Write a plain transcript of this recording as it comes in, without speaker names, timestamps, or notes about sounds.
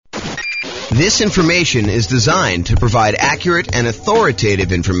This information is designed to provide accurate and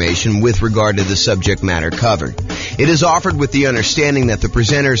authoritative information with regard to the subject matter covered. It is offered with the understanding that the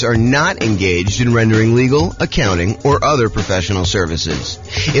presenters are not engaged in rendering legal, accounting, or other professional services.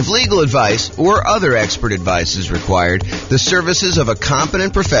 If legal advice or other expert advice is required, the services of a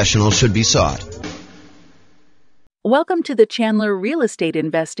competent professional should be sought. Welcome to the Chandler Real Estate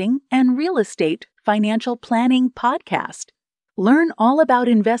Investing and Real Estate Financial Planning Podcast. Learn all about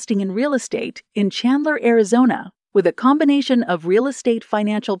investing in real estate in Chandler, Arizona, with a combination of real estate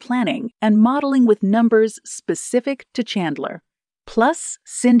financial planning and modeling with numbers specific to Chandler, plus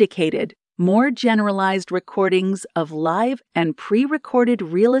syndicated, more generalized recordings of live and pre-recorded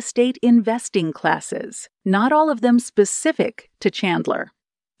real estate investing classes, not all of them specific to Chandler.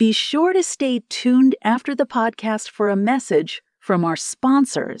 Be sure to stay tuned after the podcast for a message from our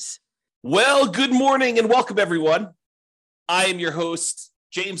sponsors. Well, good morning and welcome, everyone. I am your host,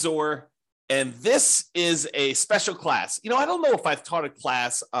 James Orr, and this is a special class. I don't know if I've taught a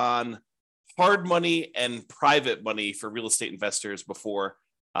class on hard money and private money for real estate investors before,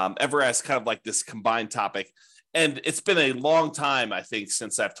 ever as kind of like this combined topic. And it's been a long time, I think,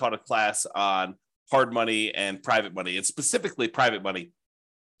 since I've taught a class on hard money and private money, and specifically private money.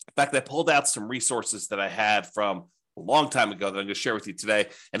 In fact, I pulled out some resources that I had from a long time ago that I'm going to share with you today,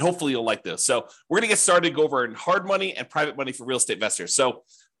 and hopefully you'll like those. So we're going to get started, go over in hard money and private money for real estate investors. So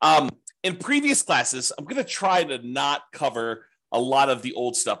in previous classes, I'm going to try to not cover a lot of the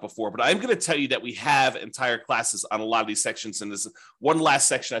old stuff before, but I'm going to tell you that we have entire classes on a lot of these sections, and there's one last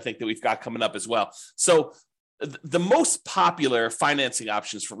section I think that we've got coming up as well. So the most popular financing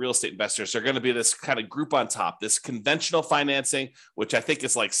options for real estate investors are going to be this kind of group on top, this conventional financing, which I think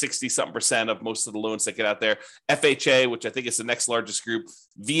is like 60-something% of most of the loans that get out there. FHA, which I think is the next largest group.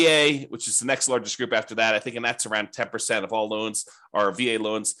 VA, which is the next largest group after that, I think, and that's around 10% of all loans are VA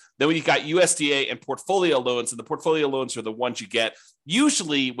loans. Then when you got USDA and portfolio loans, and the portfolio loans are the ones you get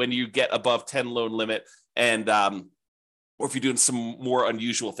usually when you get above 10 loan limit, and or if you're doing some more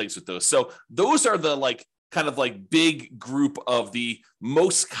unusual things with those. So those are the kind of big group of the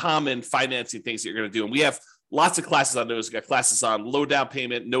most common financing things that you're going to do. And we have lots of classes on those. We've got classes on low down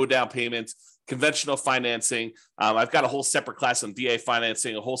payment, no down payment, conventional financing. I've got a whole separate class on VA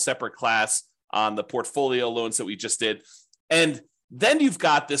financing, a whole separate class on the portfolio loans that we just did. And then you've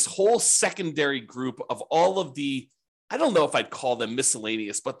got this whole secondary group of all of the, I don't know if I'd call them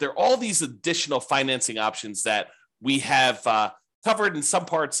miscellaneous, but they're all these additional financing options that we have covered in some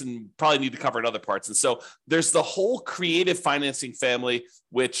parts and probably need to cover in other parts. And so there's the whole creative financing family,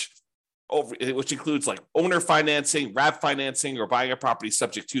 which includes like owner financing, wrap financing, or buying a property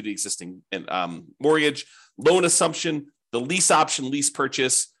subject to the existing mortgage, loan assumption, the lease option, lease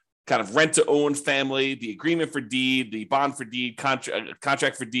purchase, kind of rent to own family, the agreement for deed, the bond for deed,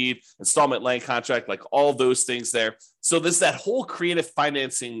 contract for deed, installment land contract, like all those things there. So there's that whole creative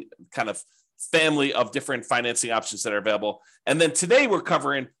financing kind of family of different financing options that are available. And then today we're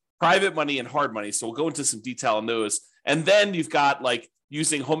covering private money and hard money. So we'll go into some detail on those. And then you've got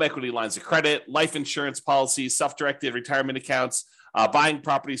using home equity lines of credit, life insurance policies, self-directed retirement accounts, buying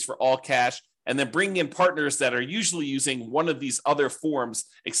properties for all cash, and then bringing in partners that are usually using one of these other forms,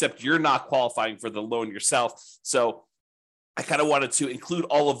 except you're not qualifying for the loan yourself. So I kind of wanted to include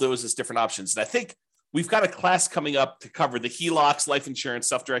all of those as different options. And I think we've got a class coming up to cover the HELOCs, life insurance,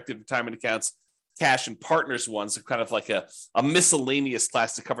 self-directed retirement accounts, cash, and partners ones, so kind of like a miscellaneous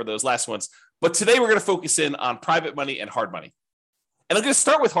class to cover those last ones. But today we're going to focus in on private money and hard money. And I'm going to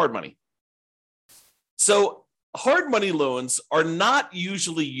start with hard money. So hard money loans are not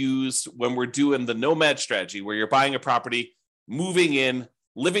usually used when we're doing the nomad strategy, where you're buying a property, moving in,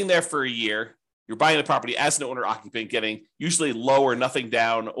 living there for a year. You're buying a property as an owner-occupant, getting usually low or nothing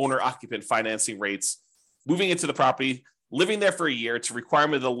down owner-occupant financing rates, moving into the property, living there for a year. It's a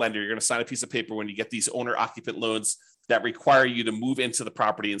requirement of the lender. You're going to sign a piece of paper when you get these owner-occupant loans that require you to move into the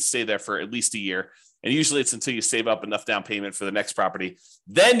property and stay there for at least a year. And usually it's until you save up enough down payment for the next property.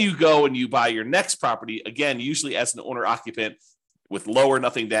 Then you go and you buy your next property, again, usually as an owner-occupant with low or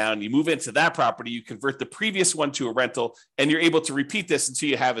nothing down. You move into that property, you convert the previous one to a rental, and you're able to repeat this until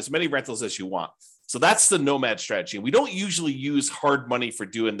you have as many rentals as you want. So that's the nomad strategy. We don't usually use hard money for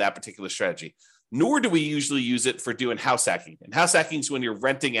doing that particular strategy, nor do we usually use it for doing house hacking. And house hacking is when you're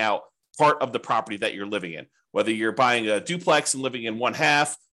renting out part of the property that you're living in, whether you're buying a duplex and living in one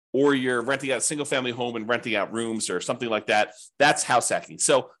half, or you're renting out a single family home and renting out rooms or something like that. That's house hacking.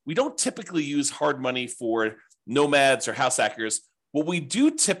 So we don't typically use hard money for nomads or house hackers. What we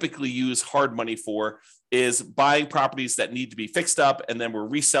do typically use hard money for is buying properties that need to be fixed up and then we're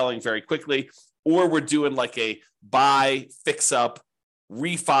reselling very quickly, or we're doing like a buy, fix up,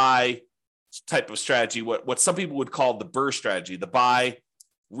 refi, type of strategy, what some people would call the BRRRR strategy, the buy,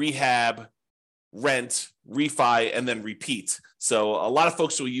 rehab, rent, refi, and then repeat. So a lot of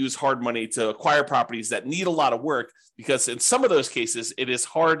folks will use hard money to acquire properties that need a lot of work, because in some of those cases, it is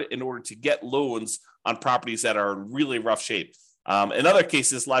hard in order to get loans on properties that are in really rough shape. In other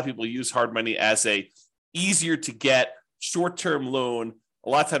cases, a lot of people use hard money as a easier to get short-term loan. A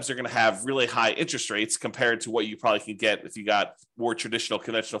lot of times they're going to have really high interest rates compared to what you probably can get if you got more traditional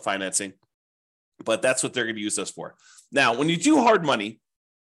conventional financing. But that's what they're going to use those for. Now, when you do hard money,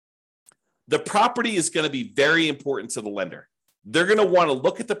 the property is going to be very important to the lender. They're going to want to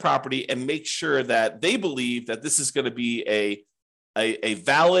look at the property and make sure that they believe that this is going to be a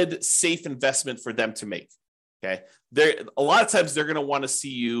valid, safe investment for them to make. Okay. A lot of times they're going to want to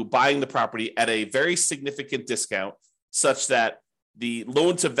see you buying the property at a very significant discount, such that the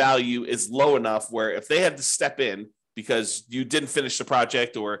loan to value is low enough where if they had to step in because you didn't finish the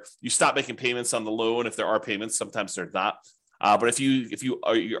project or you stop making payments on the loan, if there are payments, sometimes they're not. But if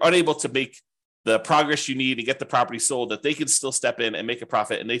you're unable to make the progress you need to get the property sold, that they can still step in and make a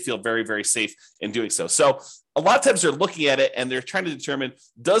profit, and they feel very, very safe in doing so. So a lot of times they're looking at it and they're trying to determine,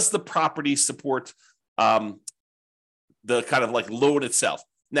 does the property support the kind of like loan itself?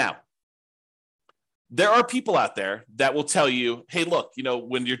 Now, there are people out there that will tell you, hey, look,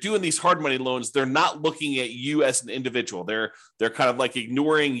 when you're doing these hard money loans, they're not looking at you as an individual. They're kind of like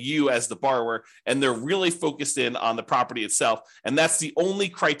ignoring you as the borrower, and they're really focused in on the property itself. And that's the only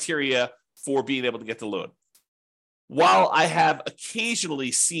criteria for being able to get the loan. While I have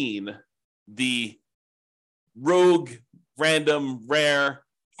occasionally seen the rogue, random, rare,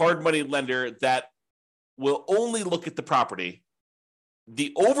 hard money lender that will only look at the property,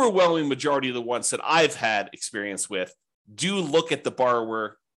 the overwhelming majority of the ones that I've had experience with do look at the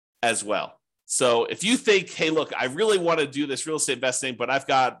borrower as well. So if you think, hey, look, I really want to do this real estate investing, but I've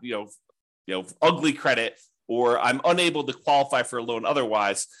got, ugly credit, or I'm unable to qualify for a loan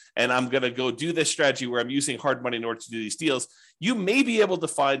otherwise, and I'm going to go do this strategy where I'm using hard money in order to do these deals, you may be able to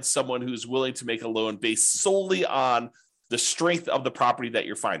find someone who's willing to make a loan based solely on the strength of the property that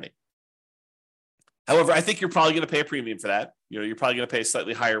you're finding. However, I think you're probably going to pay a premium for that. You're probably going to pay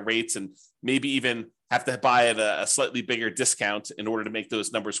slightly higher rates and maybe even have to buy at a slightly bigger discount in order to make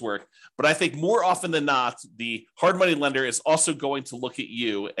those numbers work. But I think more often than not, the hard money lender is also going to look at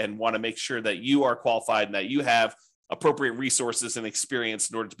you and want to make sure that you are qualified and that you have appropriate resources and experience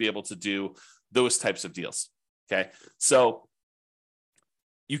in order to be able to do those types of deals. Okay. So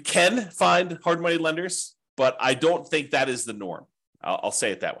you can find hard money lenders, but I don't think that is the norm. I'll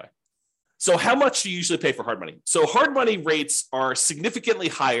say it that way. So how much do you usually pay for hard money? So hard money rates are significantly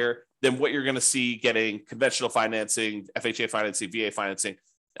higher than what you're going to see getting conventional financing, FHA financing, VA financing.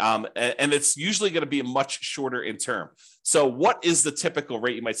 And it's usually going to be much shorter in term. So what is the typical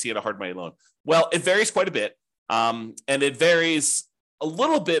rate you might see at a hard money loan? Well, it varies quite a bit. And it varies a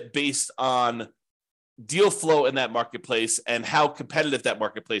little bit based on deal flow in that marketplace and how competitive that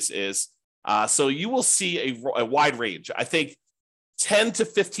marketplace is. So you will see a wide range. I think 10 to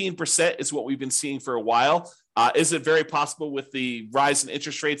 15% is what we've been seeing for a while. Is it very possible with the rise in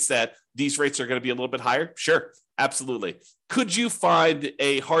interest rates that these rates are going to be a little bit higher? Sure, absolutely. Could you find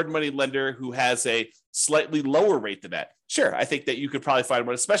a hard money lender who has a slightly lower rate than that? Sure, I think that you could probably find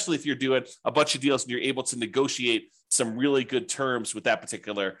one, especially if you're doing a bunch of deals and you're able to negotiate some really good terms with that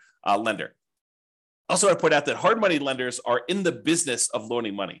particular lender. Also, I point out that hard money lenders are in the business of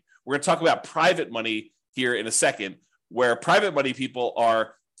loaning money. We're going to talk about private money here in a second, where private money people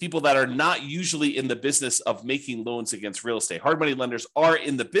are people that are not usually in the business of making loans against real estate. Hard money lenders are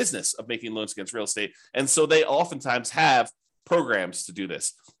in the business of making loans against real estate. And so they oftentimes have programs to do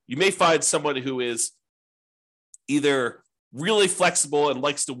this. You may find someone who is either really flexible and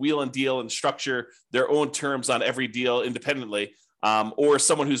likes to wheel and deal and structure their own terms on every deal independently, or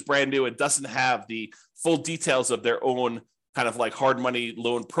someone who's brand new and doesn't have the full details of their own kind of like hard money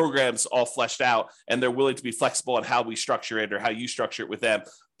loan programs all fleshed out, and they're willing to be flexible on how we structure it or how you structure it with them.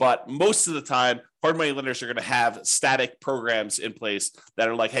 But most of the time, hard money lenders are going to have static programs in place that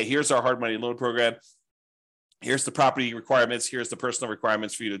are like, hey, here's our hard money loan program. Here's the property requirements. Here's the personal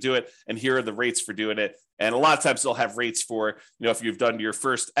requirements for you to do it. And here are the rates for doing it. And a lot of times they'll have rates for, if you've done your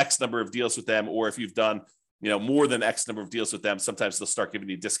first X number of deals with them, or if you've done more than X number of deals with them, sometimes they'll start giving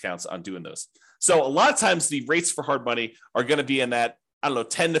you discounts on doing those. So a lot of times the rates for hard money are going to be in that,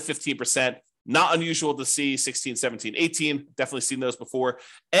 10 to 15%, not unusual to see 16, 17, 18, definitely seen those before.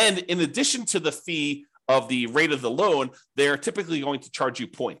 And in addition to the fee of the rate of the loan, they're typically going to charge you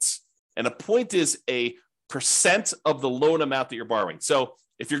points. And a point is a percent of the loan amount that you're borrowing. So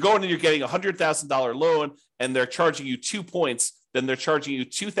if you're going and you're getting $100,000 loan and they're charging you 2 points, then they're charging you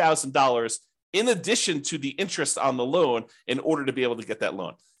 $2,000 in addition to the interest on the loan in order to be able to get that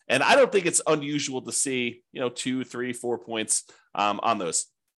loan. And I don't think it's unusual to see, 2, 3, 4 points on those.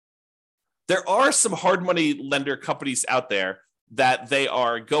 There are some hard money lender companies out there that they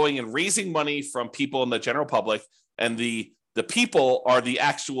are going and raising money from people in the general public, and the people are the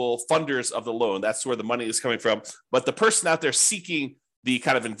actual funders of the loan. That's where the money is coming from. But the person out there seeking the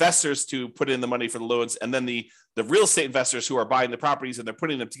kind of investors to put in the money for the loans, and then the real estate investors who are buying the properties and they're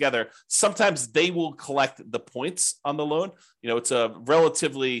putting them together, sometimes they will collect the points on the loan. It's a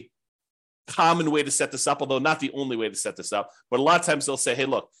relatively common way to set this up, although not the only way to set this up. But a lot of times they'll say, hey,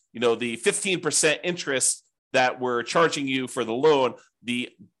 look, the 15% interest that we're charging you for the loan, the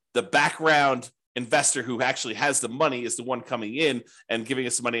background investor who actually has the money is the one coming in and giving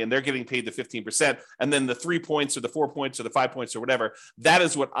us the money, and they're getting paid the 15%. And then the 3 points or the 4 points or the 5 points or whatever, that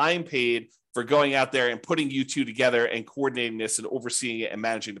is what I'm paid for going out there and putting you two together and coordinating this and overseeing it and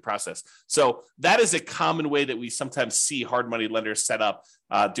managing the process. So that is a common way that we sometimes see hard money lenders set up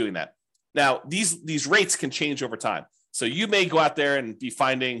doing that. Now, these rates can change over time. So you may go out there and be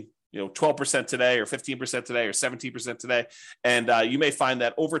finding 12% today or 15% today or 17% today. And you may find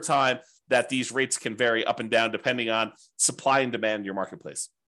that over time that these rates can vary up and down depending on supply and demand in your marketplace.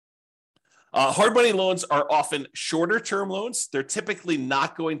 Hard money loans are often shorter term loans. They're typically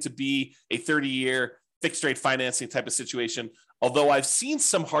not going to be a 30-year fixed rate financing type of situation. Although I've seen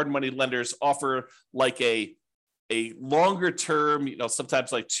some hard money lenders offer like a longer term,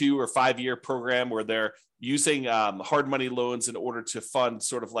 sometimes like 2 or 5 year program where they're using hard money loans in order to fund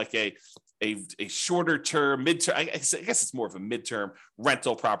sort of like a shorter term, midterm, I guess it's more of a midterm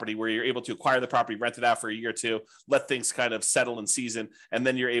rental property where you're able to acquire the property, rent it out for a year or two, let things kind of settle in season, and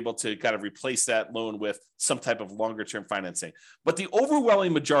then you're able to kind of replace that loan with some type of longer term financing. But the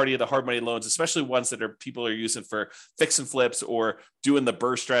overwhelming majority of the hard money loans, especially ones that people are using for fix and flips or doing the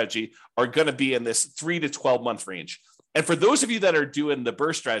BRRRR strategy, are going to be in this 3 to 12 month range. And for those of you that are doing the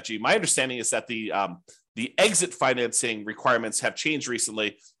BRRRR strategy, my understanding is that the exit financing requirements have changed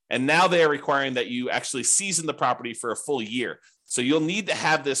recently, and now they are requiring that you actually season the property for a full year. So you'll need to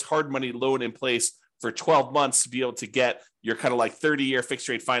have this hard money loan in place for 12 months to be able to get your kind of like 30-year fixed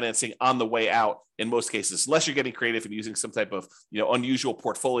rate financing on the way out in most cases, unless you're getting creative and using some type of unusual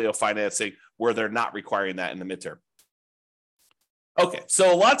portfolio financing where they're not requiring that in the midterm. Okay,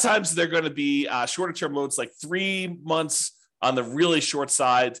 so a lot of times they're going to be shorter term loans, like 3 months on the really short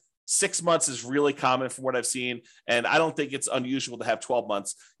side. 6 months is really common from what I've seen, and I don't think it's unusual to have 12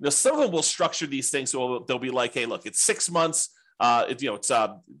 months. Some of them will structure these things so they'll be like, hey, look, it's 6 months. It's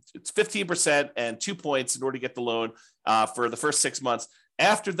 15% and 2 points in order to get the loan for the first 6 months.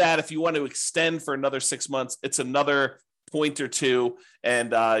 After that, if you want to extend for another 6 months, it's another point or two,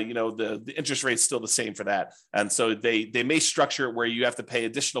 and the interest rate's still the same for that. And so they may structure it where you have to pay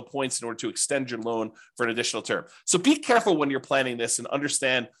additional points in order to extend your loan for an additional term. So be careful when you're planning this and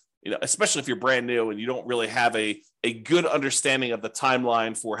understand, especially if you're brand new and you don't really have a good understanding of the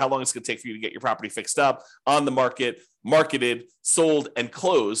timeline for how long it's going to take for you to get your property fixed up, on the market, marketed, sold, and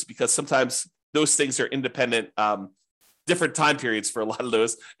closed, because sometimes those things are independent, different time periods for a lot of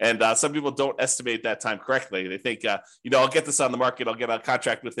those. And some people don't estimate that time correctly. They think, I'll get this on the market, I'll get a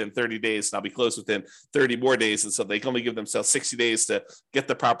contract within 30 days, and I'll be closed within 30 more days. And so they can only give themselves 60 days to get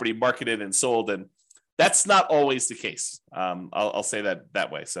the property marketed and sold. And that's not always the case. I'll say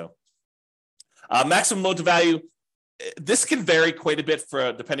that way. So maximum loan to value, this can vary quite a bit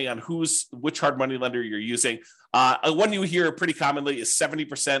depending on which hard money lender you're using. One you hear pretty commonly is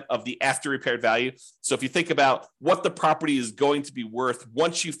 70% of the after repaired value. So if you think about what the property is going to be worth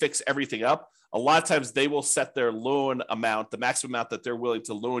once you fix everything up, a lot of times they will set their loan amount, the maximum amount that they're willing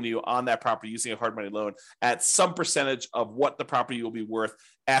to loan you on that property using a hard money loan, at some percentage of what the property will be worth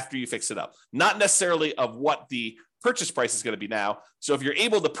after you fix it up. Not necessarily of what the purchase price is going to be now. So if you're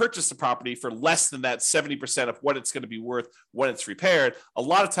able to purchase the property for less than that 70% of what it's going to be worth when it's repaired, a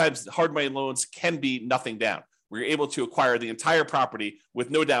lot of times hard money loans can be nothing down, where you're able to acquire the entire property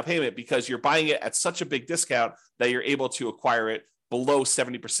with no down payment because you're buying it at such a big discount that you're able to acquire it below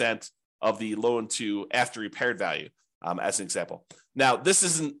 70% of the loan to after repaired value, as an example. Now, this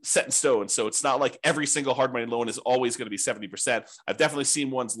isn't set in stone, so it's not like every single hard money loan is always going to be 70%. I've definitely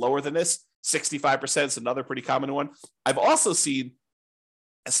seen ones lower than this. 65% is another pretty common one. I've also seen,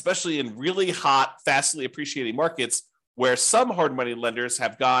 especially in really hot, fastly appreciating markets, where some hard money lenders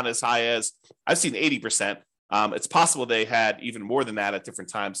have gone as high as, I've seen 80%. It's possible they had even more than that at different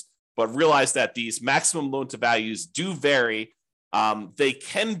times, but realize that these maximum loan to values do vary. They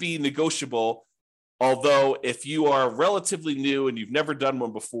can be negotiable, although if you are relatively new and you've never done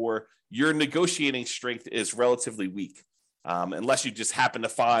one before, your negotiating strength is relatively weak. unless you just happen to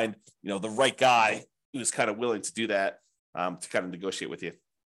find, the right guy who's kind of willing to do that, to kind of negotiate with you.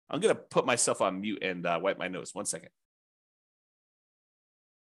 I'm going to put myself on mute and wipe my nose. 1 second.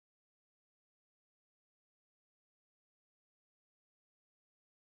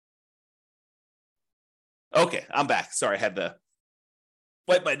 Okay, I'm back. Sorry, I had to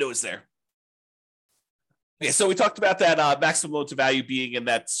wipe my nose there. Okay, so we talked about that maximum loan to value being in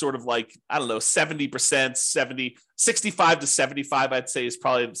that sort of 70%, 65 to 75, I'd say is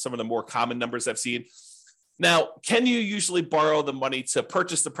probably some of the more common numbers I've seen. Now, can you usually borrow the money to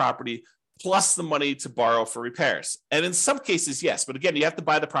purchase the property plus the money to borrow for repairs? And in some cases, yes. But again, you have to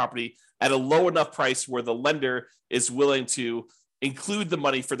buy the property at a low enough price where the lender is willing to include the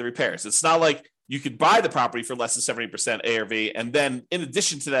money for the repairs. It's not like you could buy the property for less than 70% ARV, and then in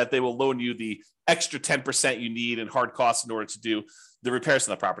addition to that, they will loan you the extra 10% you need in hard costs in order to do the repairs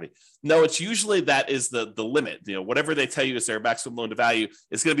on the property. No, it's usually that is the limit. Whatever they tell you is their maximum loan to value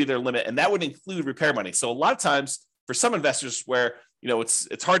is going to be their limit, and that would include repair money. So a lot of times for some investors where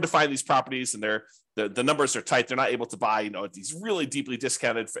it's hard to find these properties and the numbers are tight, they're not able to buy these really deeply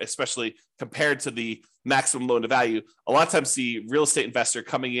discounted, especially compared to the maximum loan to value. A lot of times the real estate investor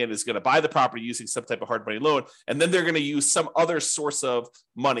coming in is going to buy the property using some type of hard money loan, and then they're going to use some other source of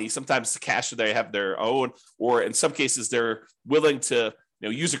money, sometimes the cash that they have their own, or in some cases they're willing to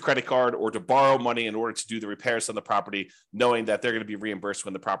use a credit card or to borrow money in order to do the repairs on the property, knowing that they're going to be reimbursed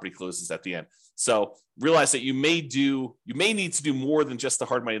when the property closes at the end. So realize that you may need to do more than just the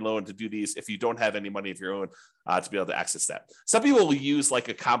hard money loan to do these if you don't have any money of your own to be able to access that. Some people will use a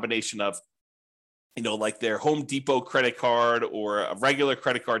combination of their Home Depot credit card or a regular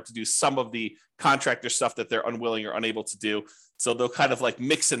credit card to do some of the contractor stuff that they're unwilling or unable to do. So they'll kind of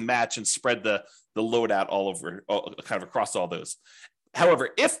mix and match and spread the load out all over, kind of across all those. However,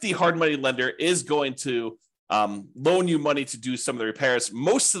 if the hard money lender is going to loan you money to do some of the repairs,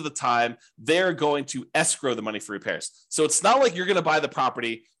 most of the time they're going to escrow the money for repairs. So it's not like you're going to buy the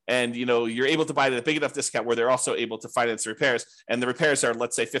property and you're able to buy it at a big enough discount where they're also able to finance the repairs, and the repairs are,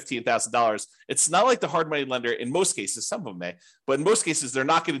 let's say, $15,000. It's not like the hard money lender in most cases, some of them may, but in most cases they're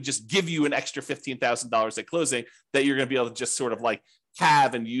not going to just give you an extra $15,000 at closing that you're going to be able to just sort of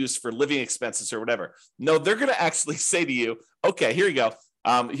have and use for living expenses or whatever. No, they're going to actually say to you, okay, here you go.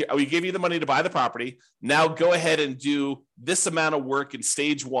 We gave you the money to buy the property. Now go ahead and do this amount of work in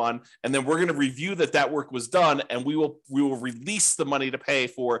stage one, and then we're going to review that work was done, and we will release the money to pay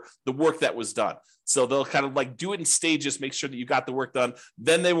for the work that was done. So they'll kind of do it in stages, make sure that you got the work done.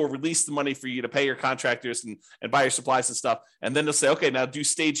 Then they will release the money for you to pay your contractors and buy your supplies and stuff. And then they'll say, okay, now do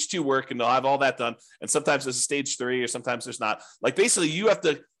stage 2 work, and they'll have all that done. And sometimes there's a stage 3, or sometimes there's not. Basically you have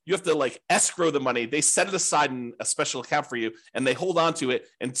to escrow the money. They set it aside in a special account for you, and they hold on to it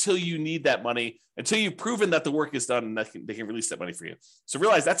until you need that money, until you've proven that the work is done, and they can release that money for you. So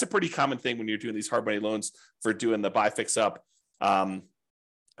realize that's a pretty common thing when you're doing these hard money loans for doing the buy, fix up,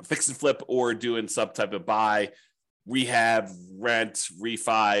 fix and flip, or doing some type of buy, rehab, rent,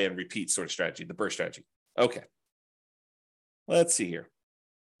 refi, and repeat sort of strategy, the BRRRR strategy. Okay. Let's see here.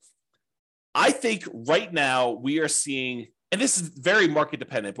 I think right now we are seeing, and this is very market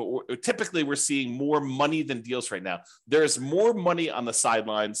dependent, but typically we're seeing more money than deals right now. There's more money on the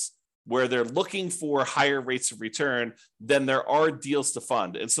sidelines where they're looking for higher rates of return than there are deals to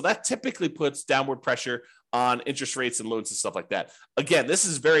fund. And so that typically puts downward pressure on interest rates and loans and stuff like that. Again, this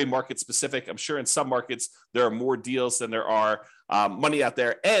is very market specific. I'm sure in some markets there are more deals than there are money out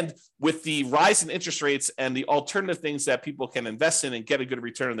there. And with the rise in interest rates and the alternative things that people can invest in and get a good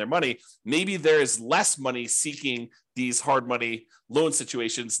return on their money, maybe there is less money seeking these hard money loan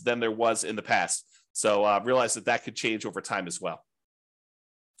situations than there was in the past. So realize that could change over time as well.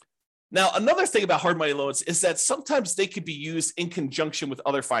 Now, another thing about hard money loans is that sometimes they could be used in conjunction with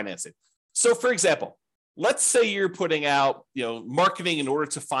other financing. So for example, let's say you're putting out, marketing in order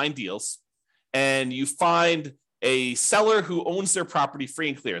to find deals, and you find a seller who owns their property free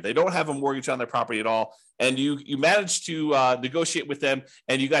and clear. They don't have a mortgage on their property at all. And you manage to negotiate with them,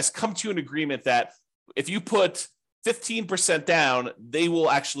 and you guys come to an agreement that if you put 15% down, they will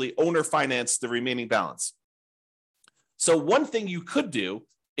actually owner finance the remaining balance. So one thing you could do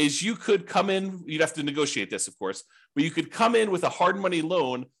is you could come in, you'd have to negotiate this, of course, but you could come in with a hard money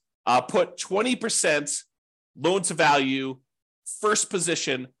loan, put 20% loan to value, first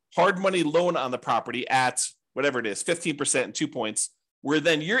position, hard money loan on the property at whatever it is, 15% and 2 points, where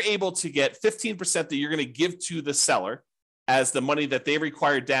then you're able to get 15% that you're going to give to the seller as the money that they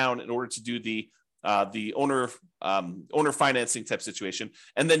require down in order to do the owner financing type situation.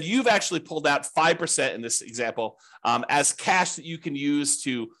 And then you've actually pulled out 5% in this example as cash that you can use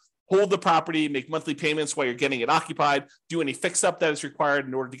to hold the property, make monthly payments while you're getting it occupied, do any fix up that is required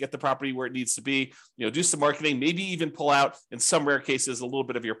in order to get the property where it needs to be, do some marketing, maybe even pull out, in some rare cases, a little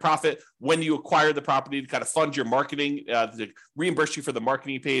bit of your profit when you acquire the property to kind of fund your marketing, to reimburse you for the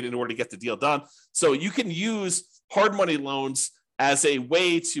marketing you paid in order to get the deal done. So you can use hard money loans as a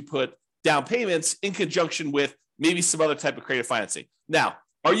way to put down payments in conjunction with maybe some other type of creative financing. Now,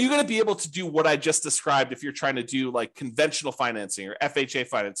 are you going to be able to do what I just described if you're trying to do like conventional financing or FHA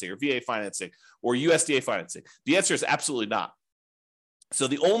financing or VA financing or USDA financing? The answer is absolutely not. So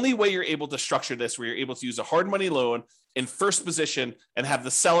the only way you're able to structure this, where you're able to use a hard money loan in first position and have the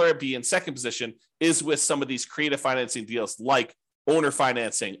seller be in second position, is with some of these creative financing deals like owner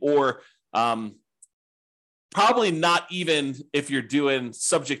financing, or probably not even if you're doing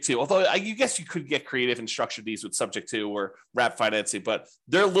subject to, although I guess you could get creative and structure these with subject to or wrap financing, but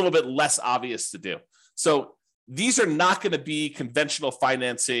they're a little bit less obvious to do. So these are not going to be conventional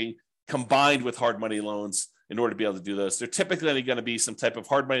financing combined with hard money loans in order to be able to do those. They're typically going to be some type of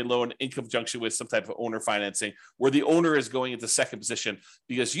hard money loan in conjunction with some type of owner financing, where the owner is going into second position,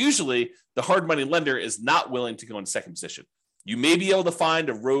 because usually the hard money lender is not willing to go into second position. You may be able to find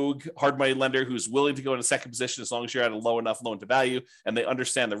a rogue hard money lender who's willing to go into second position as long as you're at a low enough loan to value and they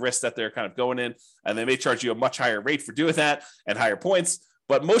understand the risk that they're kind of going in, and they may charge you a much higher rate for doing that and higher points.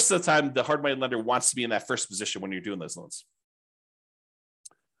 But most of the time, the hard money lender wants to be in that first position when you're doing those loans.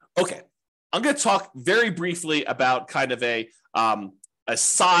 Okay, I'm going to talk very briefly about kind of a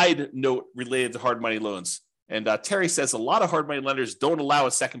side note related to hard money loans. And Terry says a lot of hard money lenders don't allow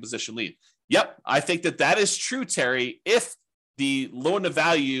a second position lien. Yep, I think that is true, Terry. If the loan to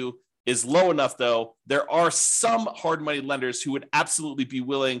value is low enough, though, there are some hard money lenders who would absolutely be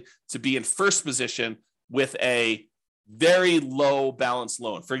willing to be in first position with a very low balance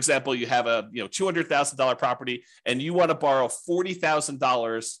loan. For example, you have a $200,000 property and you want to borrow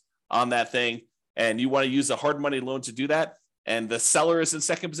 $40,000 on that thing, and you want to use a hard money loan to do that, and the seller is in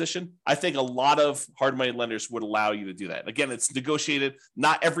second position. I think a lot of hard money lenders would allow you to do that. Again, it's negotiated.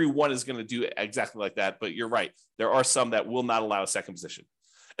 Not everyone is going to do it exactly like that, but you're right. There are some that will not allow a second position,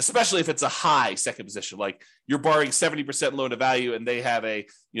 especially if it's a high second position. Like you're borrowing 70% loan to value and they have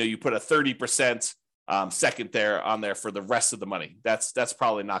you put a 30% second there on there for the rest of the money. That's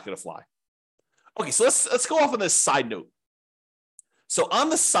probably not going to fly. Okay, so let's go off on this side note. So on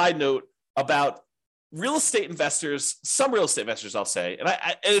the side note about real estate investors, some real estate investors, I'll say, and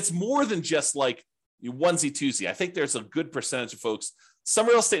it's more than just like onesie twosie. I think there's a good percentage of folks. Some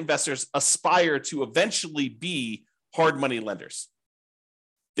real estate investors aspire to eventually be hard money lenders.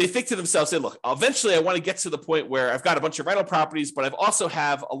 They think to themselves, "Hey, look, eventually I want to get to the point where I've got a bunch of rental properties, but I've also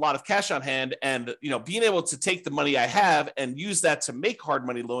have a lot of cash on hand, and being able to take the money I have and use that to make hard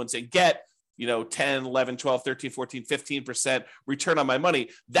money loans and get 10, 11, 12, 13, 14, 15% return on my money."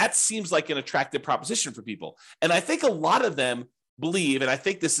 That seems like an attractive proposition for people. And I think a lot of them believe, and I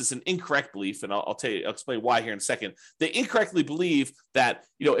think this is an incorrect belief, and I'll explain why here in a second. They incorrectly believe that,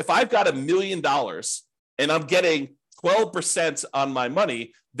 if I've got $1 million and I'm getting 12% on my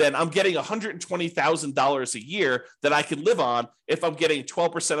money, then I'm getting $120,000 a year that I can live on if I'm getting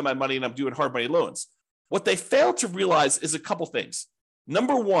 12% of my money and I'm doing hard money loans. What they fail to realize is a couple things.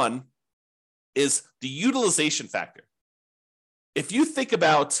 Number one is the utilization factor. If you think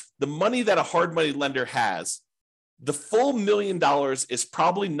about the money that a hard money lender has, the full $1 million is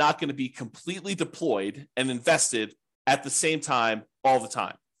probably not going to be completely deployed and invested at the same time all the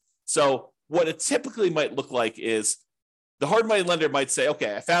time. So what it typically might look like is the hard money lender might say,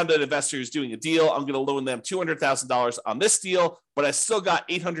 okay, I found an investor who's doing a deal. I'm going to loan them $200,000 on this deal, but I still got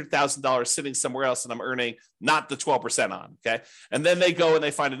 $800,000 sitting somewhere else and I'm earning not the 12% on, okay? And then they go and they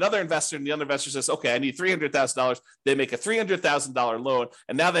find another investor, and the other investor says, okay, I need $300,000. They make a $300,000 loan,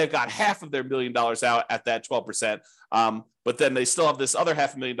 and now they've got half of their $1 million out at that 12%. But then they still have this other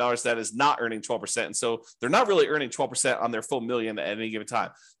 $500,000 that is not earning 12%. And so they're not really earning 12% on their full $1 million at any given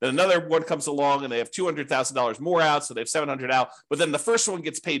time. Then another one comes along and they have $200,000 more out. So they have $700,000 out, but then the first one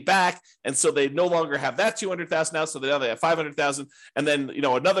gets paid back. And so they no longer have that $200,000 out. So now they have $500,000. And then,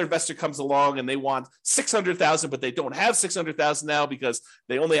 another investor comes along and they want $600,000, but they don't have $600,000 now because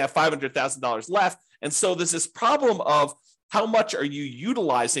they only have $500,000 left. And so there's this problem of, how much are you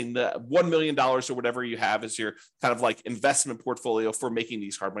utilizing the $1 million or whatever you have as your kind of like investment portfolio for making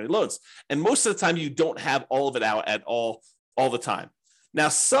these hard money loans? And most of the time, you don't have all of it out at all the time. Now,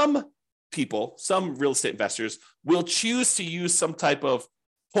 some people, some real estate investors will choose to use some type of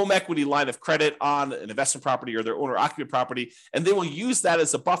home equity line of credit on an investment property or their owner occupant property, and they will use that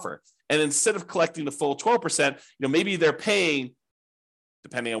as a buffer. And instead of collecting the full 12%, maybe they're paying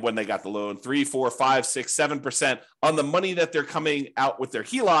depending on when they got the loan, 3, 4, 5, 6, 7% on the money that they're coming out with their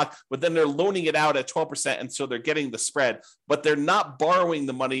HELOC, but then they're loaning it out at 12%. And so they're getting the spread, but they're not borrowing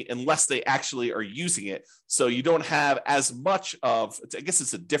the money unless they actually are using it. So you don't have as much of, I guess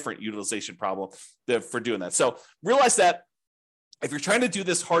it's a different utilization problem for doing that. So realize that if you're trying to do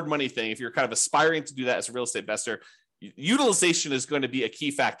this hard money thing, if you're kind of aspiring to do that as a real estate investor, utilization is going to be a key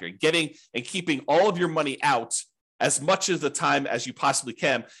factor. Getting and keeping all of your money out as much of the time as you possibly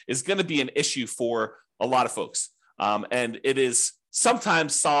can is going to be an issue for a lot of folks. And it is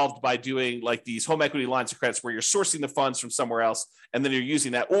sometimes solved by doing like these home equity lines of credits where you're sourcing the funds from somewhere else and then you're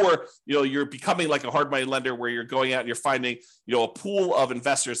using that, or you're becoming like a hard money lender where you're going out and you're finding a pool of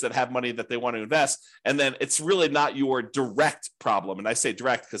investors that have money that they want to invest, and then it's really not your direct problem. And I say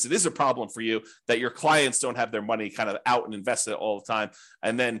direct because it is a problem for you that your clients don't have their money kind of out and invested all the time,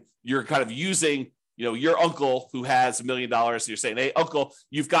 and then you're kind of using your uncle who has $1 million. You're saying, hey, uncle,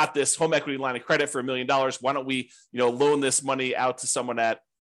 you've got this home equity line of credit for $1 million. Why don't we, loan this money out to someone at,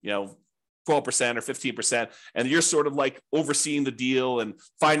 12% or 15%. And you're sort of like overseeing the deal and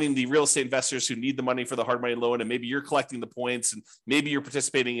finding the real estate investors who need the money for the hard money loan. And maybe you're collecting the points and maybe you're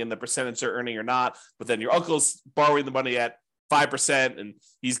participating in the percentage they're earning or not. But then your uncle's borrowing the money at 5% and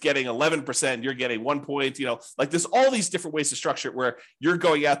he's getting 11% and you're getting 1 point, like there's all these different ways to structure it where you're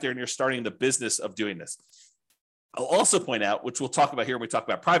going out there and you're starting the business of doing this. I'll also point out, which we'll talk about here when we talk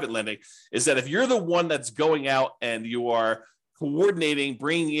about private lending, is that if you're the one that's going out and you are coordinating,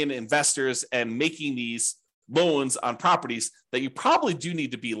 bringing in investors and making these loans on properties, that you probably do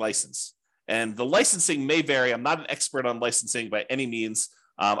need to be licensed. And the licensing may vary. I'm not an expert on licensing by any means.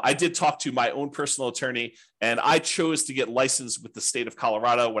 I did talk to my own personal attorney, and I chose to get licensed with the state of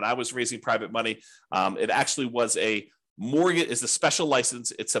Colorado when I was raising private money. It actually was a special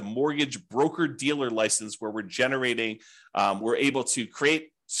license. It's a mortgage broker dealer license where we're generating, we're able to create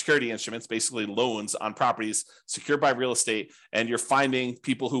security instruments, basically loans on properties secured by real estate, and you're finding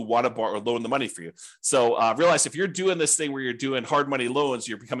people who want to borrow or loan the money for you. So realize if you're doing this thing where you're doing hard money loans,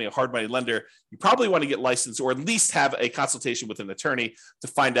 you're becoming a hard money lender, you probably want to get licensed or at least have a consultation with an attorney to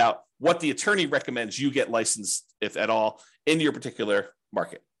find out what the attorney recommends you get licensed, if at all, in your particular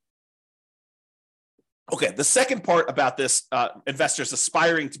market. Okay, the second part about this, investors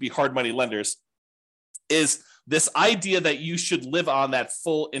aspiring to be hard money lenders, is this idea that you should live on that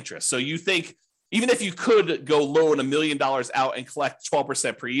full interest. So you think, even if you could go loan $1 million out and collect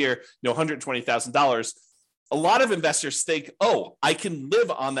 12% per year, $120,000, a lot of investors think, oh, I can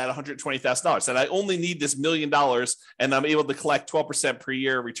live on that $120,000 and I only need this $1 million and I'm able to collect 12% per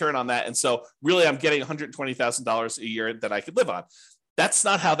year return on that. And so really I'm getting $120,000 a year that I could live on. That's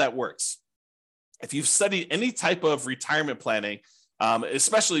not how that works. If you've studied any type of retirement planning,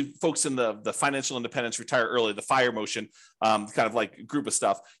 especially folks in the financial independence, retire early, the FIRE motion, kind of like group of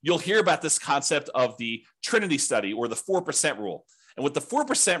stuff, you'll hear about this concept of the Trinity study or the 4% rule. And what the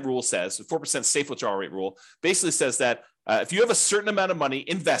 4% rule says, the 4% safe withdrawal rate rule, basically says that if you have a certain amount of money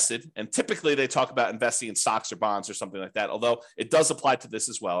invested, and typically they talk about investing in stocks or bonds or something like that, although it does apply to this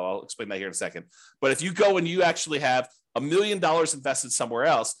as well. I'll explain that here in a second. But if you go and you actually have $1 million invested somewhere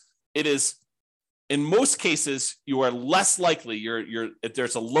else, it is, in most cases, you are less likely,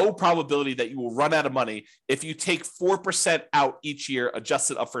 there's a low probability that you will run out of money if you take 4% out each year,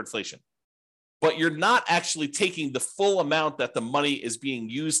 adjusted up for inflation. But you're not actually taking the full amount that the money is being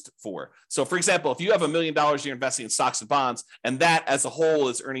used for. So for example, if you have $1 million you're investing in stocks and bonds, and that as a whole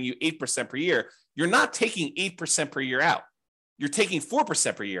is earning you 8% per year, you're not taking 8% per year out. You're taking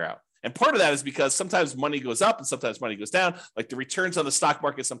 4% per year out. And part of that is because sometimes money goes up and sometimes money goes down. Like the returns on the stock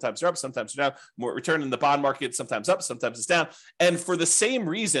market, sometimes are up, sometimes are down. More return in the bond market, sometimes up, sometimes it's down. And for the same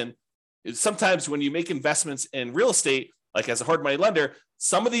reason, sometimes when you make investments in real estate, like as a hard money lender,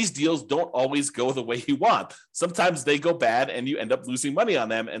 some of these deals don't always go the way you want. Sometimes they go bad and you end up losing money on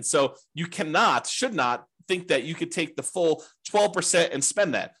them. And so you should not think that you could take the full 12% and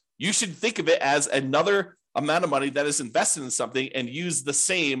spend that. You should think of it as another amount of money that is invested in something and use the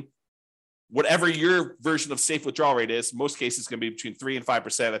same, whatever your version of safe withdrawal rate is. Most cases it's going to be between 3 and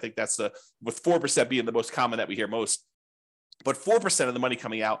 5%. I think that's with 4% being the most common that we hear most, but 4% of the money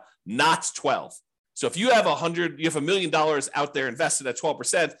coming out, not 12. So if you have $1 million out there invested at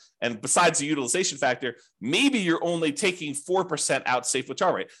 12%, and besides the utilization factor, maybe you're only taking 4% out safe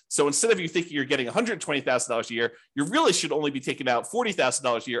withdrawal rate. So instead of you thinking you're getting $120,000 a year, you really should only be taking out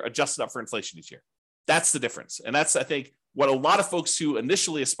 $40,000 a year, adjusted up for inflation each year. That's the difference. And that's, I think, what a lot of folks who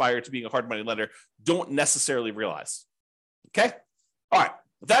initially aspire to being a hard money lender don't necessarily realize. Okay. All right.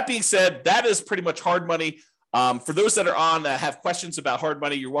 With that being said, that is pretty much hard money. For those that are on that have questions about hard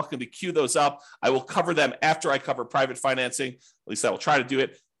money, you're welcome to queue those up. I will cover them after I cover private financing. At least I will try to do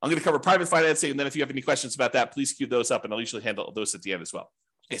it. I'm going to cover private financing, and then if you have any questions about that, please queue those up, and I'll usually handle those at the end as well.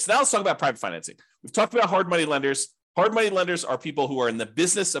 Okay, so now let's talk about private financing. We've talked about hard money lenders. Hard money lenders are people who are in the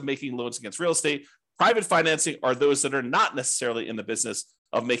business of making loans against real estate. Private financing are those that are not necessarily in the business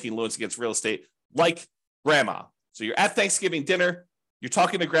of making loans against real estate, like grandma. So you're at Thanksgiving dinner, you're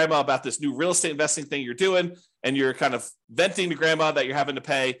talking to grandma about this new real estate investing thing you're doing, and you're kind of venting to grandma that you're having to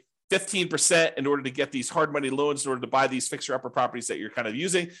pay 15% in order to get these hard money loans in order to buy these fixer-upper properties that you're kind of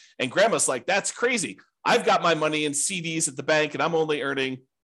using. And grandma's like, that's crazy. I've got my money in CDs at the bank, and I'm only earning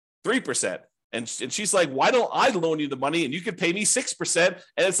 3%. And she's like, why don't I loan you the money and you can pay me 6%?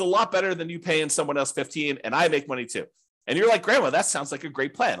 And it's a lot better than you paying someone else 15, and I make money too. And you're like, grandma, that sounds like a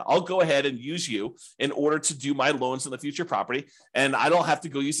great plan. I'll go ahead and use you in order to do my loans in the future property. And I don't have to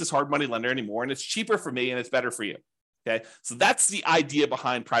go use this hard money lender anymore. And it's cheaper for me and it's better for you. Okay. So that's the idea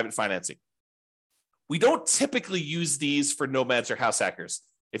behind private financing. We don't typically use these for nomads or house hackers.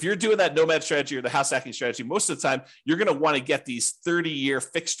 If you're doing that nomad strategy or the house hacking strategy, most of the time, you're going to want to get these 30-year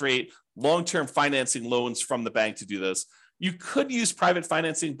fixed rate, long-term financing loans from the bank to do this. You could use private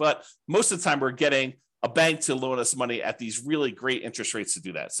financing, but most of the time we're getting a bank to loan us money at these really great interest rates to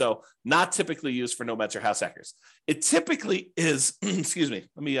do that. So not typically used for nomads or house hackers. It typically is, excuse me,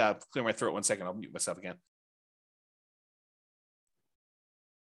 let me clear my throat 1 second. I'll mute myself again.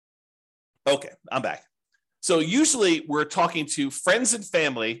 Okay, I'm back. So usually we're talking to friends and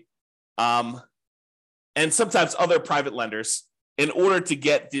family and sometimes other private lenders in order to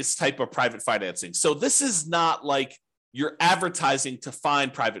get this type of private financing. So this is not like you're advertising to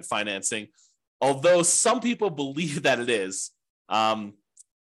find private financing, although some people believe that it is.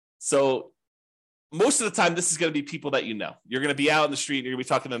 So most of the time, this is going to be people that you know. You're going to be out in the street, and you're going to be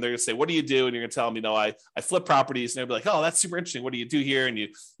talking to them. They're going to say, what do you do? And you're going to tell them, I flip properties. And they'll be like, oh, that's super interesting. What do you do here? And you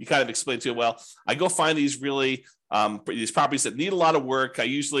kind of explain to them, well, I go find these really, these properties that need a lot of work. I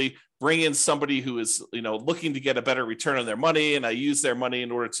usually bring in somebody who is, looking to get a better return on their money. And I use their money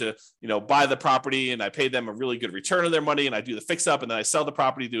in order to, buy the property, and I pay them a really good return on their money. And I do the fix up, and then I sell the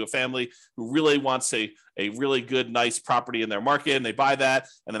property to a family who really wants a really good, nice property in their market. And they buy that.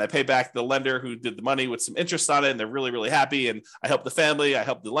 And then I pay back the lender who did the money with some interest on it. And they're really, really happy. And I help the family, I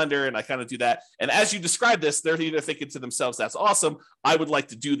help the lender, and I kind of do that. And as you describe this, they're either thinking to themselves, that's awesome. I would like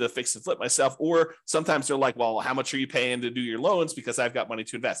to do the fix and flip myself. Or sometimes they're like, well, how much are you paying to do your loans? Because I've got money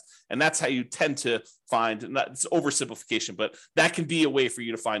to invest. And that's how you tend to find, it's oversimplification, but that can be a way for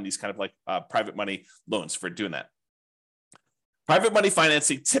you to find these kind of like private money loans for doing that. Private money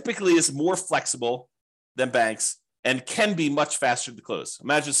financing typically is more flexible than banks and can be much faster to close.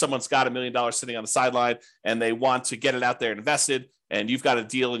 Imagine someone's got $1 million sitting on the sideline and they want to get it out there and invested, and you've got a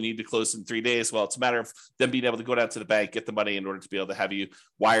deal and you need to close in 3 days. Well, it's a matter of them being able to go down to the bank, get the money in order to be able to have you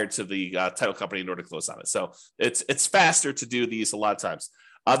wired to the title company in order to close on it. So it's faster to do these a lot of times.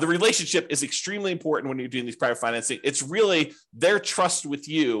 The relationship is extremely important when you're doing these private financing. It's really their trust with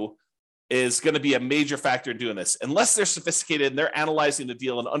you is going to be a major factor in doing this. Unless they're sophisticated and they're analyzing the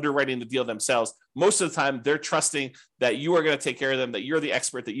deal and underwriting the deal themselves, most of the time they're trusting that you are going to take care of them, that you're the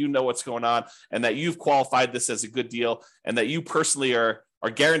expert, that you know what's going on, and that you've qualified this as a good deal, and that you personally are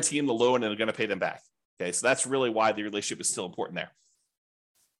guaranteeing the loan and are going to pay them back. Okay, so that's really why the relationship is still important there.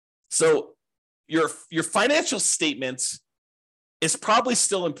 So your financial statements is probably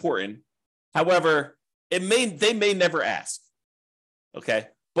still important. However, they may never ask. Okay,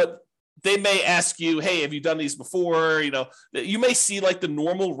 but they may ask you, hey, have you done these before? You may see like the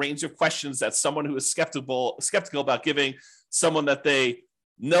normal range of questions that someone who is skeptical about giving someone that they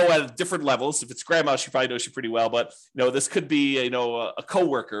know at different levels. If it's grandma, she probably knows you pretty well, but this could be, a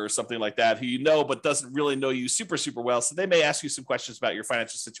coworker or something like that who but doesn't really know you super, super well. So they may ask you some questions about your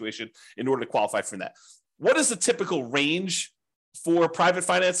financial situation in order to qualify for that. What is the typical range for private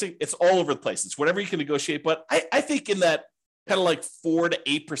financing? It's all over the place. It's whatever you can negotiate, but I think in that kind of like 4 to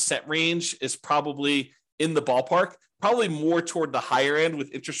 8% range is probably in the ballpark, probably more toward the higher end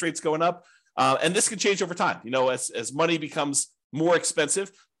with interest rates going up. And this can change over time. As money becomes more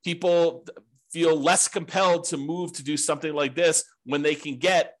expensive, people feel less compelled to move to do something like this when they can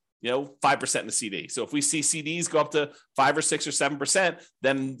get 5% in a CD. So if we see CDs go up to 5 or 6 or 7%,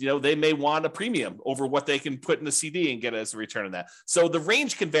 then, they may want a premium over what they can put in the CD and get as a return on that. So the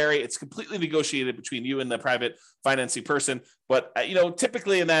range can vary. It's completely negotiated between you and the private financing person. But,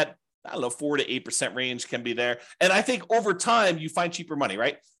 typically in that, 4 to 8% range can be there. And I think over time you find cheaper money,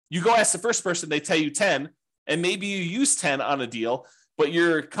 right? You go ask the first person, they tell you 10, and maybe you use 10 on a deal, but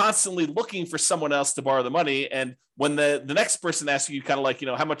you're constantly looking for someone else to borrow the money. And when the next person asks you kind of like,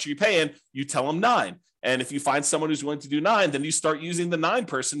 how much are you paying? You tell them 9. And if you find someone who's willing to do 9, then you start using the 9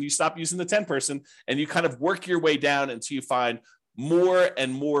 person, you stop using the 10 person, and you kind of work your way down until you find more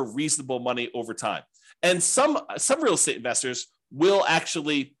and more reasonable money over time. And some real estate investors will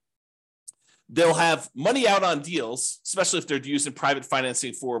actually, they'll have money out on deals, especially if they're using private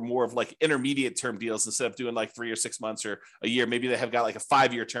financing for more of like intermediate term deals instead of doing like 3 or 6 months or a year. Maybe they have got like a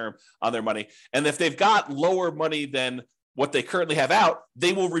 5-year term on their money. And if they've got lower money than what they currently have out,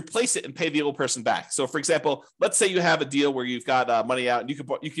 they will replace it and pay the old person back. So for example, let's say you have a deal where you've got money out and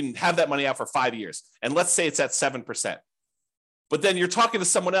you can have that money out for 5 years. And let's say it's at 7%. But then you're talking to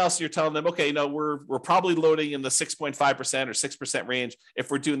someone else, and you're telling them, okay, we're probably loading in the 6.5% or 6% range if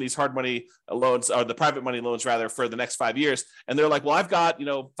we're doing these hard money loans, or the private money loans rather, for the next 5 years. And they're like, well, I've got,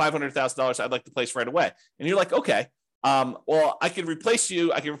 $500,000 I'd like to place right away. And you're like, okay, well, I can replace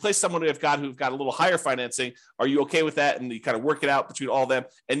you. I can replace someone who've got a little higher financing. Are you okay with that? And you kind of work it out between all of them.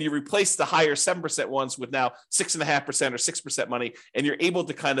 And you replace the higher 7% ones with now 6.5% or 6% money. And you're able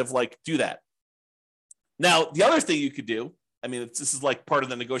to kind of like do that. Now, the other thing you could do, this is like part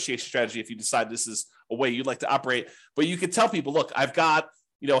of the negotiation strategy if you decide this is a way you'd like to operate, but you could tell people, look, I've got,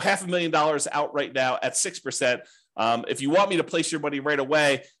 $500,000 out right now at 6%. If you want me to place your money right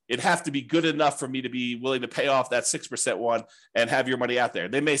away, it'd have to be good enough for me to be willing to pay off that 6% one and have your money out there.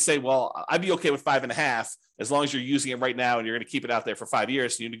 They may say, well, I'd be okay with 5.5 as long as you're using it right now and you're going to keep it out there for 5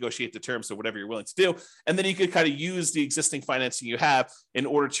 years. So you negotiate the terms of whatever you're willing to do. And then you could kind of use the existing financing you have in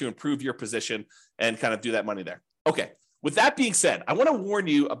order to improve your position and kind of do that money there. Okay. With that being said, I want to warn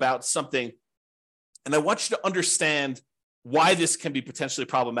you about something, and I want you to understand why this can be potentially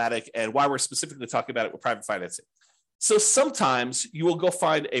problematic and why we're specifically talking about it with private financing. So sometimes you will go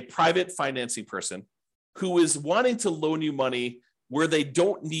find a private financing person who is wanting to loan you money where they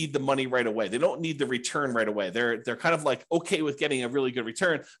don't need the money right away. They don't need the return right away. They're kind of like okay with getting a really good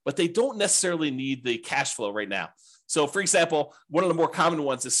return, but they don't necessarily need the cash flow right now. So for example, one of the more common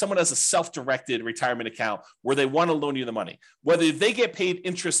ones is someone has a self-directed retirement account where they want to loan you the money. Whether they get paid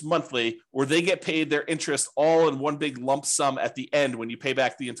interest monthly or they get paid their interest all in one big lump sum at the end when you pay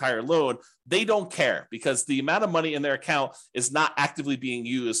back the entire loan, they don't care because the amount of money in their account is not actively being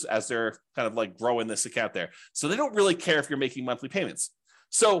used as they're kind of like growing this account there. So they don't really care if you're making monthly payments.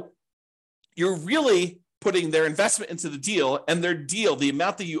 So you're really putting their investment into the deal, and their deal, the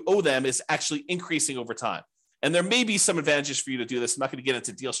amount that you owe them, is actually increasing over time. And there may be some advantages for you to do this. I'm not going to get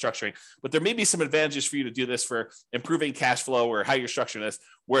into deal structuring, but there may be some advantages for you to do this for improving cash flow or how you're structuring this,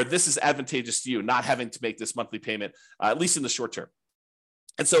 where this is advantageous to you, not having to make this monthly payment, at least in the short term.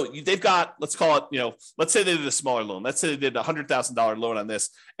 And so they've got, let's call it, let's say they did a smaller loan. Let's say they did a $100,000 loan on this,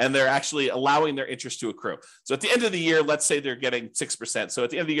 and they're actually allowing their interest to accrue. So at the end of the year, let's say they're getting 6%. So at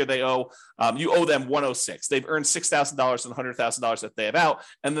the end of the year, you owe them 106. They've earned $6,000 on the $100,000 that they have out.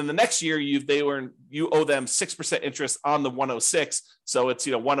 And then the next year you owe them 6% interest on the 106. So it's,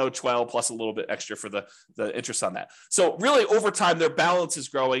 1012 plus a little bit extra for the interest on that. So really over time, their balance is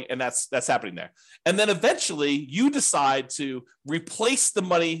growing, and that's happening there. And then eventually you decide to replace the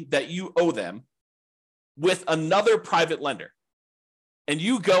money that you owe them with another private lender. And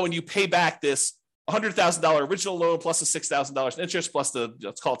you go and you pay back this $100,000 original loan plus the $6,000 in interest plus the,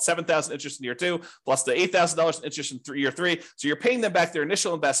 let's call it $7,000 interest in year 2 plus the $8,000 in interest in year 3. So you're paying them back their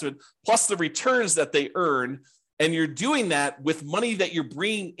initial investment plus the returns that they earn. And you're doing that with money that you're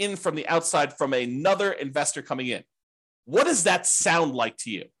bringing in from the outside from another investor coming in. What does that sound like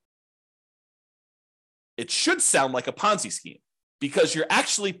to you? It should sound like a Ponzi scheme, because you're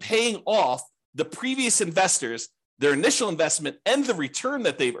actually paying off the previous investors, their initial investment, and the return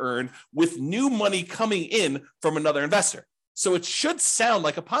that they've earned with new money coming in from another investor. So it should sound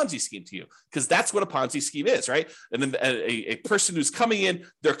like a Ponzi scheme to you, because that's what a Ponzi scheme is, right? And then a person who's coming in,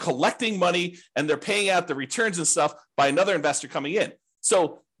 they're collecting money and they're paying out the returns and stuff by another investor coming in.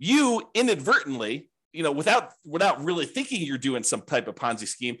 So you inadvertently, without really thinking you're doing some type of Ponzi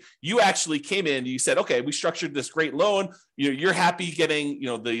scheme, you actually came in, you said, okay, we structured this great loan. You're happy getting,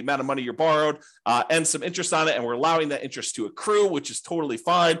 the amount of money you borrowed and some interest on it. And we're allowing that interest to accrue, which is totally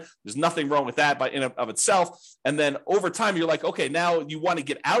fine. There's nothing wrong with that in of itself. And then over time, you're like, okay, now you want to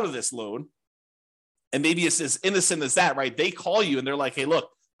get out of this loan. And maybe it's as innocent as that, right? They call you and they're like, hey, look,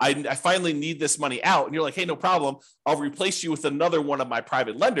 I finally need this money out. And you're like, hey, no problem. I'll replace you with another one of my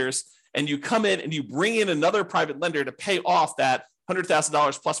private lenders. And you come in and you bring in another private lender to pay off that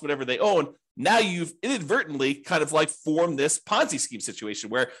 $100,000 plus whatever they own. Now you've inadvertently kind of like formed this Ponzi scheme situation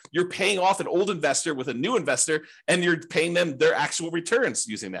where you're paying off an old investor with a new investor, and you're paying them their actual returns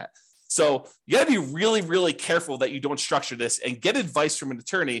using that. So you got to be really, really careful that you don't structure this, and get advice from an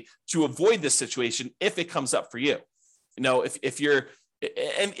attorney to avoid this situation if it comes up for you. If you're,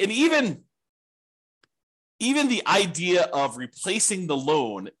 and even even the idea of replacing the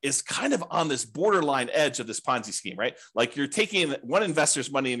loan is kind of on this borderline edge of this Ponzi scheme, right? Like you're taking one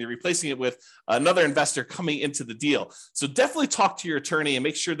investor's money and you're replacing it with another investor coming into the deal. So definitely talk to your attorney and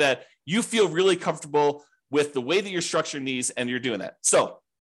make sure that you feel really comfortable with the way that you're structuring these and you're doing that. So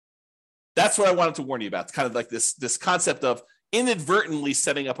that's what I wanted to warn you about. It's kind of like this concept of inadvertently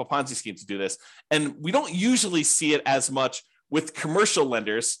setting up a Ponzi scheme to do this. And we don't usually see it as much with commercial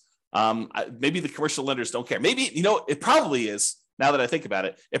lenders. Maybe the commercial lenders don't care. Maybe, it probably is, now that I think about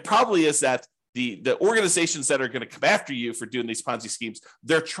it, it probably is that the organizations that are going to come after you for doing these Ponzi schemes,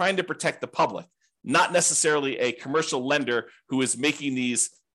 they're trying to protect the public, not necessarily a commercial lender who is making these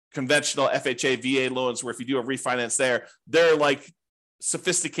conventional FHA, VA loans where if you do a refinance there, they're like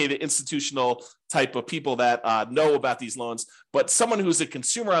sophisticated institutional type of people that know about these loans. But someone who's a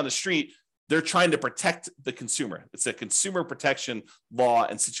consumer on the street, they're trying to protect the consumer. It's a consumer protection law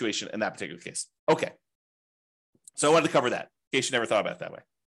and situation in that particular case. Okay. So I wanted to cover that in case you never thought about it that way.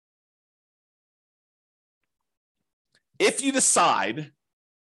 If you decide,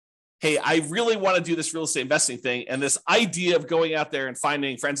 hey, I really want to do this real estate investing thing, and this idea of going out there and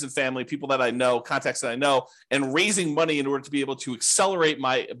finding friends and family, people that I know, contacts that I know, and raising money in order to be able to accelerate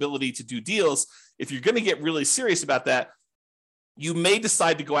my ability to do deals, if you're going to get really serious about that, you may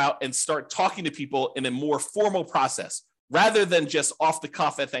decide to go out and start talking to people in a more formal process rather than just off the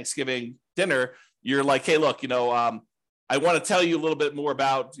cuff at Thanksgiving dinner. You're like, hey, look, I want to tell you a little bit more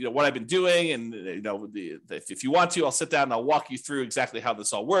about what I've been doing, and if you want to, I'll sit down and I'll walk you through exactly how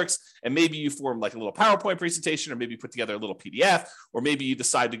this all works. And maybe you form like a little PowerPoint presentation, or maybe you put together a little PDF, or maybe you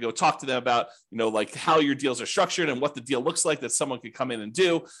decide to go talk to them about like how your deals are structured and what the deal looks like that someone could come in and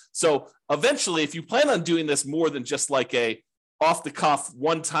do. So eventually, if you plan on doing this more than just like a off the cuff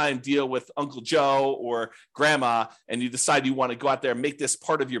one-time deal with Uncle Joe or grandma, and you decide you want to go out there and make this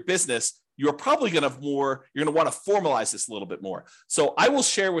part of your business, you're probably going to you're going to want to formalize this a little bit more. So I will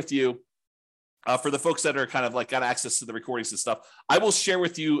share with you, for the folks that are kind of like got access to the recordings and stuff, I will share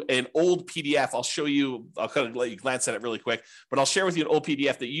with you an old PDF. I'll kind of let you glance at it really quick, but I'll share with you an old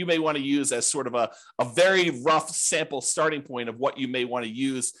PDF that you may want to use as sort of a very rough sample starting point of what you may want to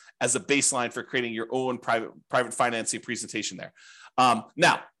use as a baseline for creating your own private financing presentation there.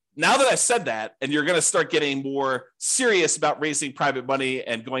 Now that I've said that, and you're going to start getting more serious about raising private money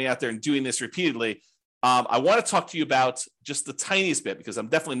and going out there and doing this repeatedly, I want to talk to you about just the tiniest bit, because I'm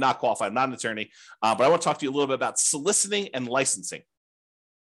definitely not qualified. I'm not an attorney, but I want to talk to you a little bit about soliciting and licensing.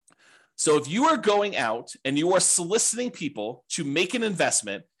 So if you are going out and you are soliciting people to make an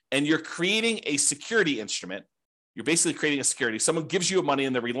investment and you're creating a security instrument, you're basically creating a security. Someone gives you money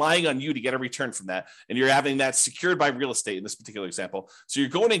and they're relying on you to get a return from that. And you're having that secured by real estate in this particular example. So you're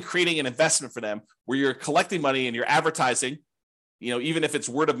going and creating an investment for them where you're collecting money and you're advertising. Even if it's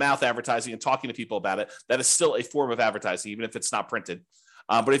word of mouth advertising and talking to people about it, that is still a form of advertising, even if it's not printed.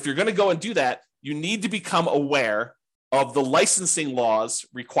 But if you're going to go and do that, you need to become aware of the licensing laws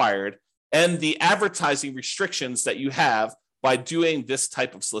required and the advertising restrictions that you have by doing this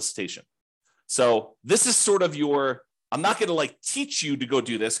type of solicitation. So this is sort of I'm not going to teach you to go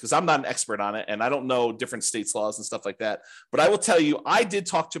do this because I'm not an expert on it and I don't know different states' laws and stuff like that. But I will tell you, I did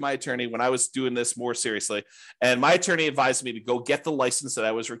talk to my attorney when I was doing this more seriously. And my attorney advised me to go get the license that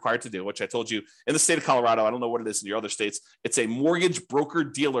I was required to do, which I told you in the state of Colorado. I don't know what it is in your other states. It's a mortgage broker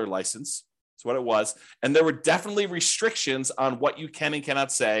dealer license. That's what it was. And there were definitely restrictions on what you can and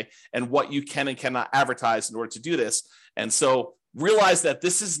cannot say and what you can and cannot advertise in order to do this. And so realize that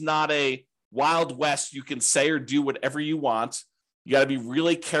this is not a Wild West. You can say or do whatever you want. You got to be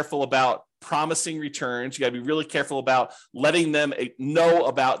really careful about promising returns. You got to be really careful about letting them know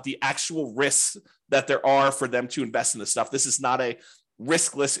about the actual risks that there are for them to invest in this stuff. This is not a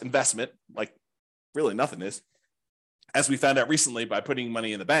riskless investment, like really nothing is, as we found out recently by putting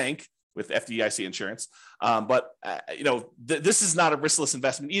money in the bank with FDIC insurance. This is not a riskless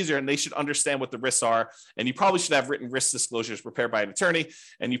investment either, and they should understand what the risks are. And you probably should have written risk disclosures prepared by an attorney,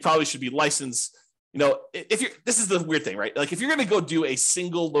 and you probably should be licensed. This is the weird thing, right? Like if you're going to go do a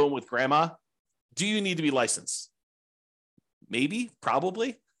single loan with grandma, do you need to be licensed? Maybe,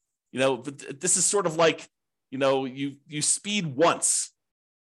 probably. But this is sort of like, you speed once.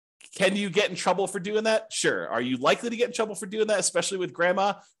 Can you get in trouble for doing that? Sure. Are you likely to get in trouble for doing that, especially with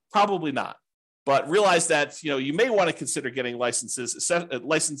grandma? Probably not. But realize that you may want to consider getting license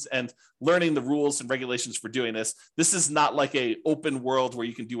and learning the rules and regulations for doing this. This is not like a open world where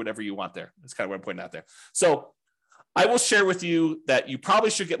you can do whatever you want there. That's kind of what I'm pointing out there. So I will share with you that you probably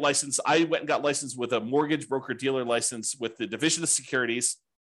should get licensed. I went and got licensed with a mortgage broker dealer license with the Division of Securities.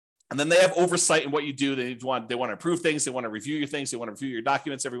 And then they have oversight in what you do. They want to approve things. They want to review your things. They want to review your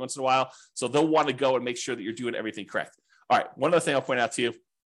documents every once in a while. So they'll want to go and make sure that you're doing everything correct. All right. One other thing I'll point out to you.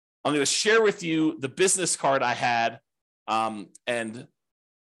 I'm going to share with you the business card I had and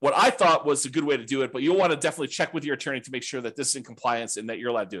what I thought was a good way to do it, but you'll want to definitely check with your attorney to make sure that this is in compliance and that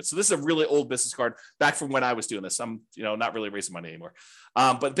you're allowed to do it. So this is a really old business card back from when I was doing this. I'm, not really raising money anymore.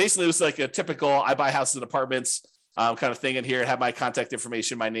 But basically it was like a typical, I buy houses and apartments kind of thing in here. It had my contact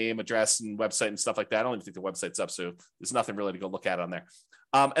information, my name, address, and website and stuff like that. I don't even think the website's up, so there's nothing really to go look at on there.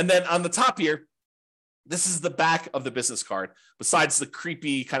 And then on the top here, this is the back of the business card. Besides the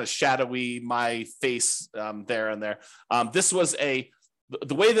creepy kind of shadowy, my face there and there. This was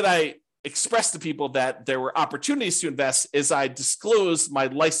the way that I expressed to people that there were opportunities to invest is I disclosed my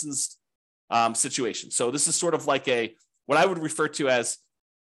licensed situation. So this is sort of like what I would refer to as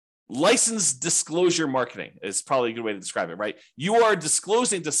licensed disclosure marketing is probably a good way to describe it, right? You are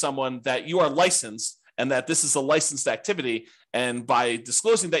disclosing to someone that you are licensed and that this is a licensed activity. And by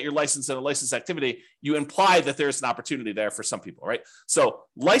disclosing that you're licensed in a licensed activity, you imply that there's an opportunity there for some people, right? So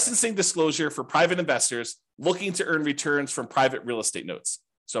licensing disclosure for private investors looking to earn returns from private real estate notes.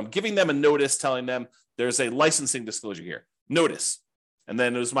 So I'm giving them a notice telling them there's a licensing disclosure here. Notice. And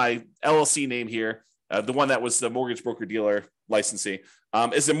then it was my LLC name here. The one that was the mortgage broker dealer licensing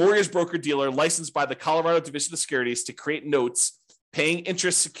is a mortgage broker dealer licensed by the Colorado Division of Securities to create notes paying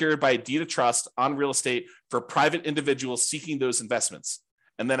interest secured by a deed of trust on real estate for private individuals seeking those investments.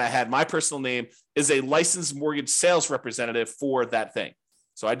 And then I had my personal name is a licensed mortgage sales representative for that thing.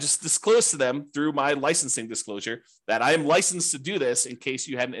 So I just disclosed to them through my licensing disclosure that I am licensed to do this in case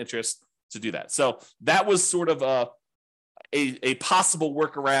you had an interest to do that. So that was sort of a possible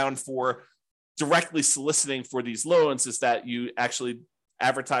workaround for directly soliciting for these loans is that you actually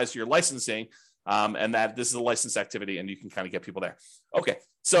advertise your licensing and that this is a licensed activity and you can kind of get people there. Okay.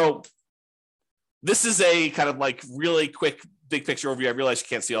 So this is a kind of like really quick, big picture overview. I realize you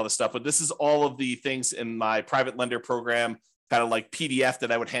can't see all this stuff, but this is all of the things in my private lender program, kind of like PDF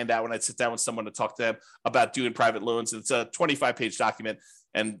that I would hand out when I'd sit down with someone to talk to them about doing private loans. It's a 25-page document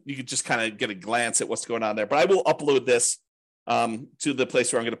and you can just kind of get a glance at what's going on there, but I will upload this to the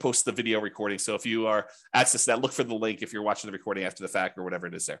place where I'm going to post the video recording. So if you are accessing that, look for the link if you're watching the recording after the fact or whatever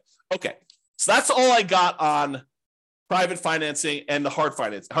it is there. Okay. So that's all I got on private financing and the hard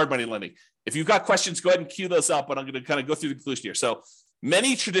money lending. If you've got questions, go ahead and queue those up, but I'm going to kind of go through the conclusion here. So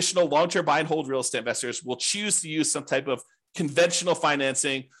many traditional long-term buy and hold real estate investors will choose to use some type of conventional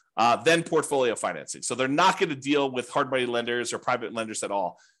financing, then portfolio financing. So they're not going to deal with hard money lenders or private lenders at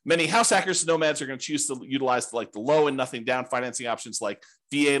all. Many house hackers and nomads are going to choose to utilize the low and nothing down financing options like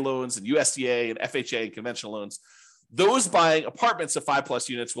VA loans and USDA and FHA and conventional loans. Those buying apartments of 5+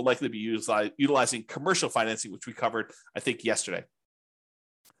 units will likely be utilizing commercial financing, which we covered, I think, yesterday.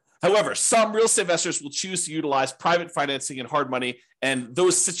 However, some real estate investors will choose to utilize private financing and hard money. And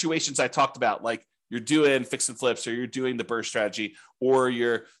those situations I talked about, like you're doing fix and flips or you're doing the BRRRR strategy, or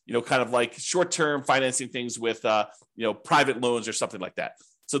you're, kind of like short-term financing things with, private loans or something like that.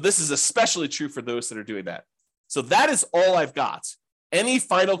 So this is especially true for those that are doing that. So that is all I've got. Any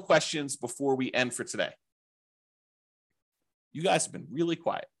final questions before we end for today? You guys have been really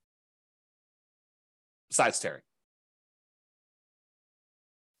quiet. Besides Terry.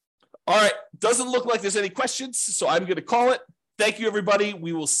 All right. Doesn't look like there's any questions, so I'm going to call it. Thank you, everybody.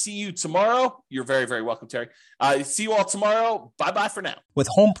 We will see you tomorrow. You're very, very welcome, Terry. See you all tomorrow. Bye-bye for now. With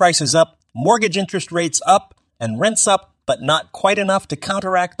home prices up, mortgage interest rates up, and rents up, but not quite enough to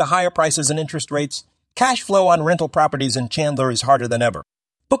counteract the higher prices and interest rates, cash flow on rental properties in Chandler is harder than ever.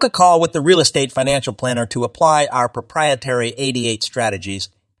 Book a call with the Real Estate Financial Planner to apply our proprietary 88 strategies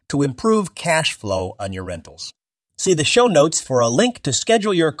to improve cash flow on your rentals. See the show notes for a link to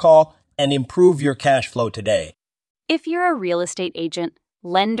schedule your call and improve your cash flow today. If you're a real estate agent,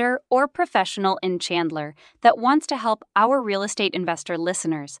 lender, or professional in Chandler that wants to help our real estate investor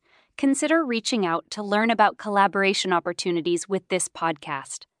listeners, consider reaching out to learn about collaboration opportunities with this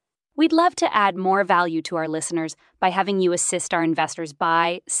podcast. We'd love to add more value to our listeners by having you assist our investors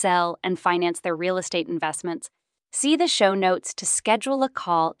buy, sell, and finance their real estate investments. See the show notes to schedule a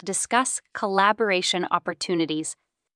call to discuss collaboration opportunities.